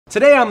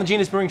Today on the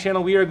Genius Brewing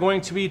channel, we are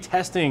going to be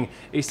testing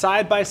a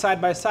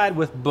side-by-side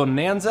with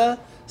Bananza,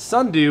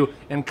 Sundew,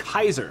 and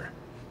Kaiser.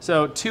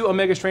 So 2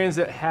 Omega strains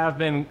that have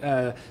been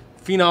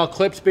phenol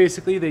clipped,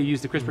 basically. They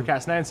use the Crispr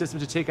Cas9 system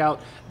to take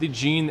out the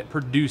gene that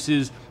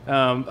produces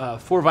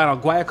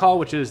 4-vinyl guaiacol,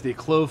 which is the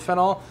clove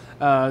phenol,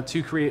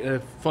 to create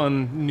a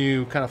fun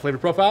new kind of flavor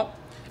profile.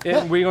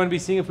 And we're going to be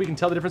seeing if we can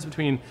tell the difference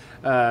between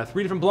 3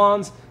 different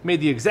blondes made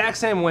the exact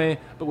same way,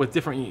 but with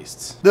different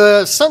yeasts.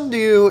 The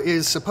Sundew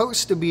is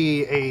supposed to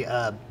be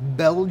a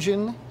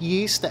Belgian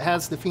yeast that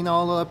has the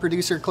phenol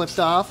producer clipped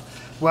off,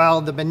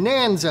 while the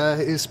Bananza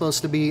is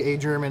supposed to be a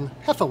German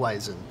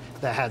Hefeweizen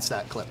that has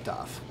that clipped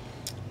off.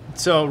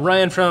 So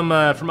Ryan, from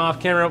off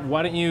camera,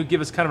 why don't you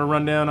give us kind of a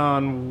rundown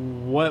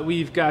on what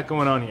we've got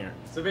going on here?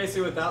 So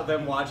basically, without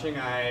them watching,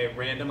 I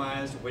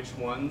randomized which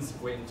ones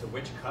went into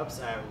which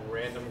cups at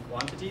random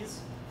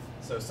quantities.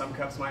 So some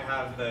cups might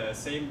have the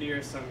same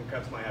beer, some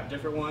cups might have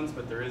different ones,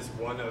 but there is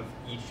one of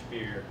each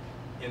beer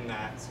in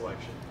that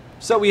selection.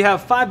 So we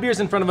have 5 beers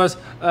in front of us.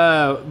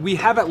 We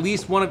have at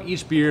least one of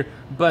each beer,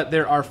 but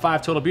there are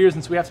 5 total beers,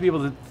 and so we have to be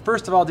able to,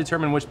 first of all,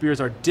 determine which beers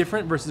are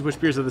different versus which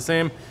beers are the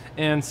same,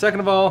 and second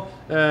of all,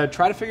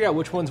 try to figure out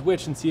which one's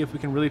which and see if we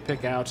can really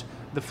pick out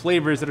the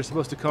flavors that are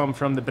supposed to come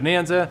from the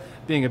Bananza,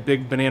 being a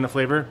big banana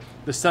flavor,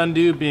 the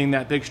Sundew being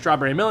that big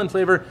strawberry melon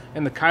flavor,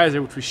 and the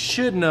Kaiser, which we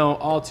should know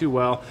all too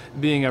well,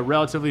 being a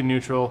relatively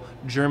neutral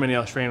German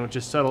ale strain with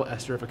just subtle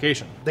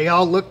esterification. They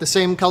all look the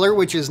same color,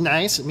 which is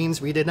nice. It means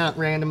we did not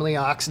randomly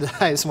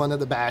oxidize one of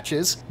the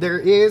batches. There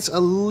is a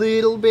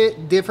little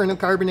bit different of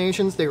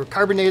carbonations. They were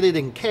carbonated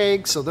in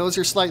kegs, so those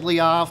are slightly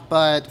off,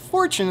 but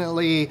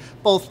fortunately,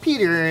 both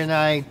Peter and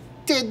I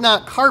did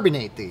not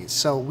carbonate these,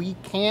 so we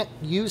can't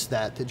use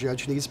that to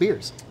judge these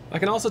beers. I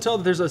can also tell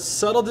that there's a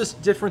subtle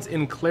difference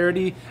in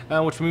clarity,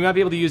 which we might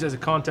be able to use as a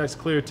context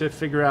clue to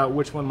figure out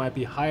which one might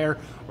be higher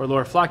or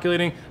lower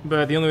flocculating,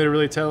 but the only way to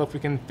really tell if we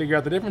can figure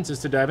out the difference is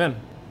to dive in.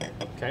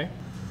 Okay.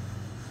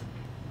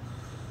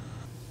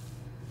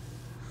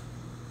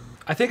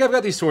 I think I've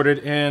got these sorted,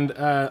 and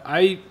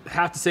I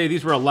have to say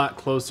these were a lot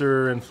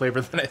closer in flavor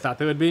than I thought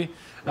they would be.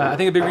 I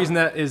think a big reason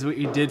that is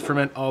we did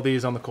ferment all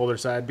these on the colder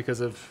side because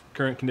of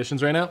current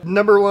conditions right now.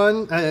 Number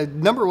one,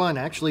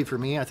 actually for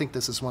me, I think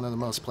this is one of the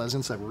most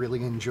pleasant. I've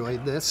really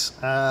enjoyed this.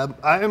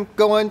 I'm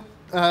going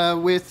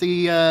with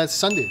the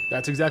Sundew.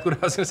 That's exactly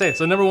what I was going to say.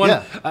 So number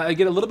one, I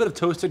get a little bit of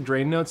toasted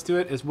grain notes to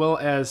it, as well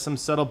as some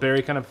subtle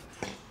berry kind of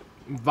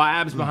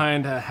vibes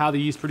behind how the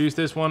yeast produced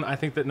this one. I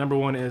think that number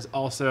 1 is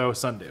also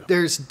Sundew.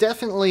 There's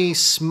definitely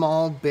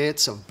small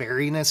bits of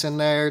berryness in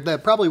there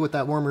that probably with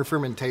that warmer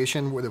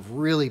fermentation would have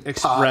really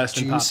expressed popped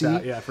and juicy. popped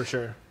out. Yeah, for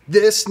sure.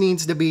 This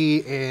needs to be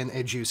in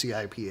a juicy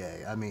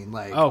IPA. I mean,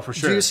 like, oh, for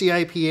sure. Juicy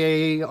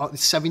IPA,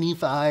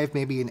 75,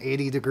 maybe an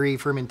 80-degree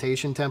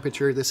fermentation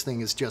temperature. This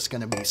thing is just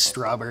going to be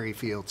strawberry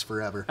fields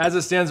forever. As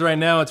it stands right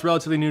now, it's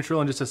relatively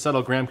neutral and just a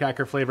subtle graham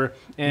cracker flavor.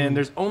 And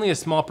there's only a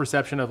small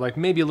perception of like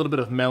maybe a little bit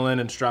of melon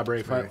and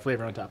strawberry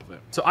flavor on top of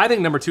it. So I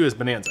think number 2 is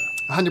Bananza.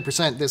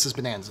 100% this is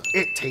Bananza.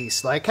 It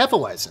tastes like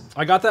Hefeweizen.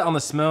 I got that on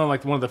the smell.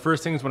 Like one of the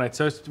first things when I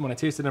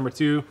tasted number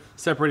 2,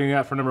 separating it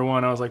out from number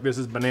 1, I was like, this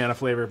is banana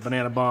flavor,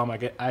 banana bomb. I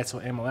get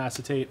isoamyl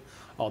acetate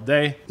all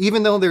day.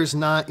 Even though there's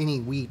not any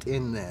wheat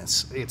in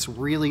this, it's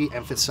really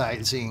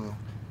emphasizing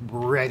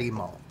bready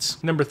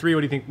malts. Number 3,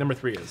 what do you think number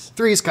 3 is?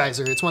 3 is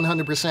Kaiser. It's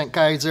 100%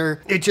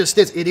 Kaiser. It just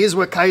is. It is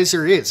what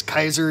Kaiser is.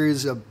 Kaiser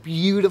is a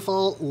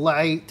beautiful,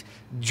 light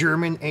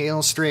German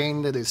ale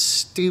strain that is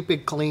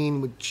stupid clean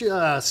with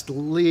just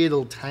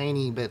little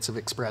tiny bits of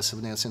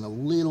expressiveness and a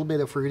little bit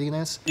of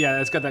fruitiness.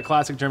 Yeah, it's got that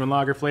classic German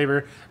lager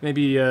flavor,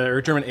 maybe,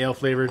 or German ale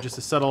flavor, just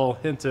a subtle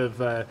hint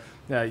of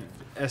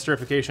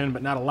esterification,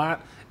 but not a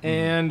lot.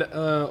 And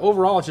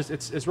overall,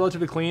 it's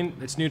relatively clean.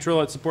 It's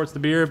neutral. It supports the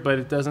beer, but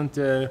it doesn't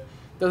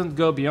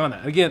go beyond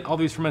that. Again, all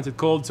these fermented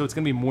cold, so it's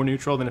going to be more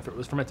neutral than if it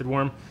was fermented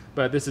warm.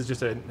 But this is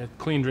just a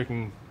clean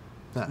drinking.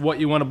 What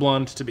you want a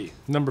blonde to be.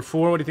 Number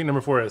 4, what do you think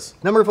number 4 is?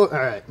 Number 4, all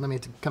right, let me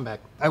come back.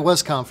 I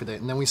was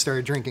confident, and then we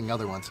started drinking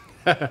other ones.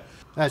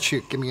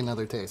 Shoot, give me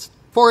another taste.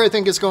 4, I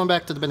think, is going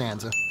back to the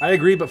Bananza. I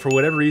agree, but for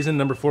whatever reason,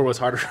 number 4 was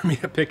harder for me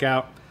to pick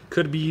out.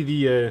 Could be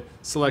the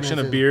selection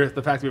of beer,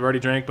 the fact that we've already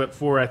drank, but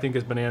 4, I think,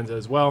 is Bananza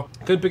as well.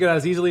 Couldn't pick it out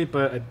as easily,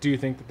 but I do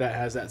think that that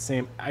has that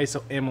same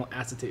isoamyl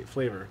acetate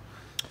flavor.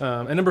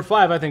 And number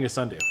 5, I think, is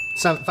Sundew.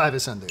 5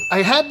 is Sundew.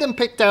 I had them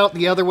picked out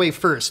the other way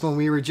first when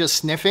we were just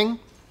sniffing.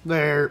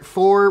 Where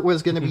 4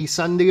 was going to be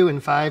Sundew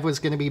and 5 was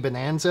going to be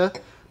Bananza.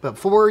 But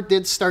 4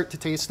 did start to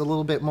taste a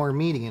little bit more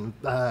meaty, and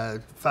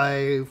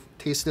 5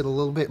 tasted a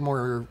little bit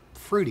more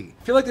fruity.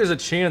 I feel like there's a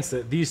chance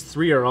that these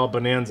 3 are all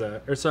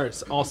Bananza, or sorry,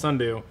 all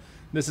Sundew.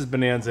 This is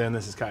Bananza and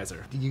this is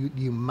Kaiser.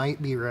 You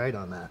might be right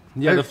on that.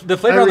 Yeah, the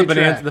flavor on the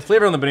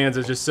Bananza,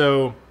 is just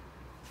so,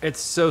 it's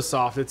so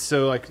soft. It's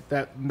so like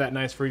that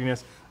nice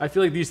fruitiness. I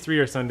feel like these 3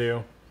 are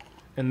Sundew,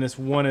 and this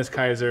 1 is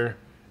Kaiser,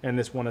 and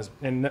this 1 is,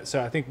 and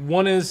so I think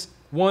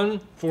 1,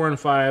 4, and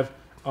 5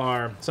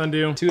 are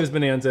Sundew, 2 is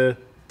Bananza,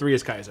 3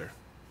 is Kaiser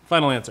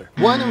Final answer.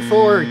 1 and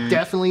 4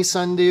 definitely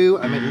Sundew.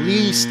 I'm at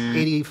least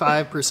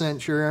 85%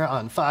 sure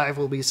on 5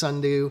 will be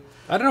Sundew.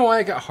 I don't know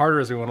why it got harder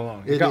as we went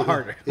along. It got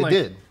harder. It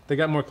did. They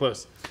got more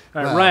close.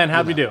 All right, Well, Ryan,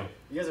 how'd we do?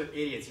 You guys are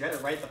idiots. You had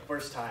it right the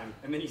first time,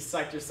 and then you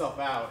psyched yourself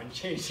out and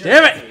changed your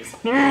Damn it!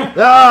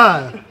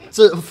 answers.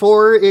 So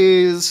 4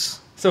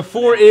 is So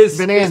 4 is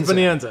Bonanza. Is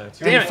Bonanza.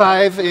 Damn and it.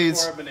 5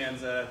 is 4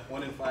 Bonanza,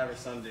 1 and 5 are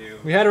Sundew.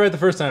 We had it right the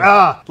first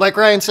time. like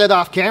Ryan said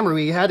off camera,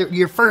 we had it,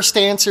 your first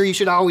answer you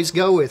should always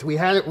go with. We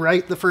had it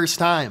right the first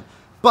time.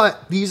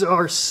 But these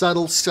are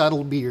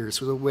subtle beers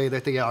the way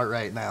that they are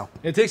right now.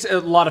 It takes a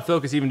lot of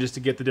focus even just to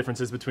get the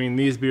differences between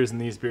these beers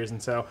and these beers,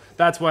 and so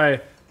that's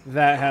why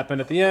that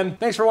happened at the end.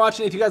 Thanks for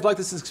watching. If you guys like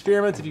this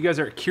experiment, if you guys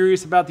are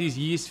curious about these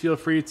yeasts, feel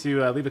free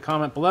to leave a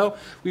comment below.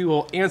 We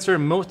will answer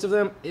most of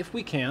them if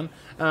we can.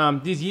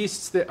 These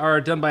yeasts that are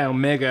done by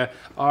Omega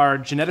are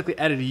genetically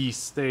edited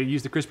yeasts. They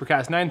use the Crispr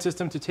Cas9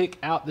 system to take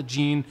out the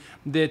gene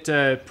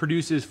that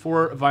produces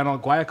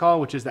 4-vinyl guaiacol,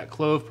 which is that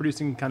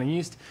clove-producing kind of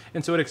yeast.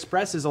 And so it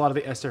expresses a lot of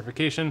the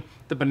esterification,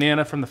 the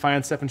banana from the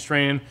Feinsteffen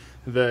strain,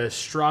 the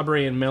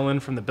strawberry and melon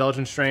from the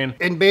Belgian strain.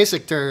 In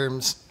basic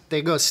terms,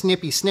 they go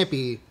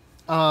snippy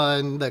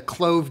on the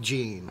clove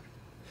gene,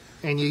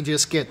 and you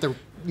just get the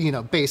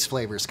base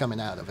flavors coming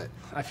out of it.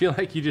 I feel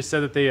like you just said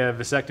that they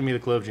vasectomy the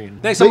clove gene.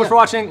 Thanks so much for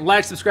watching.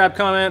 Like, subscribe,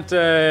 comment,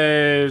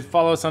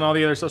 follow us on all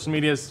the other social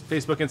medias,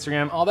 Facebook,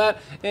 Instagram, all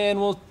that,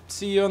 and we'll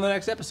see you on the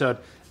next episode.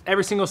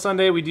 Every single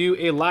Sunday, we do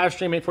a live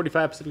stream,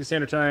 8:45 Pacific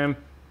Standard Time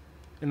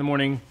in the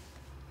morning.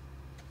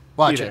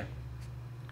 Watch Be it. there.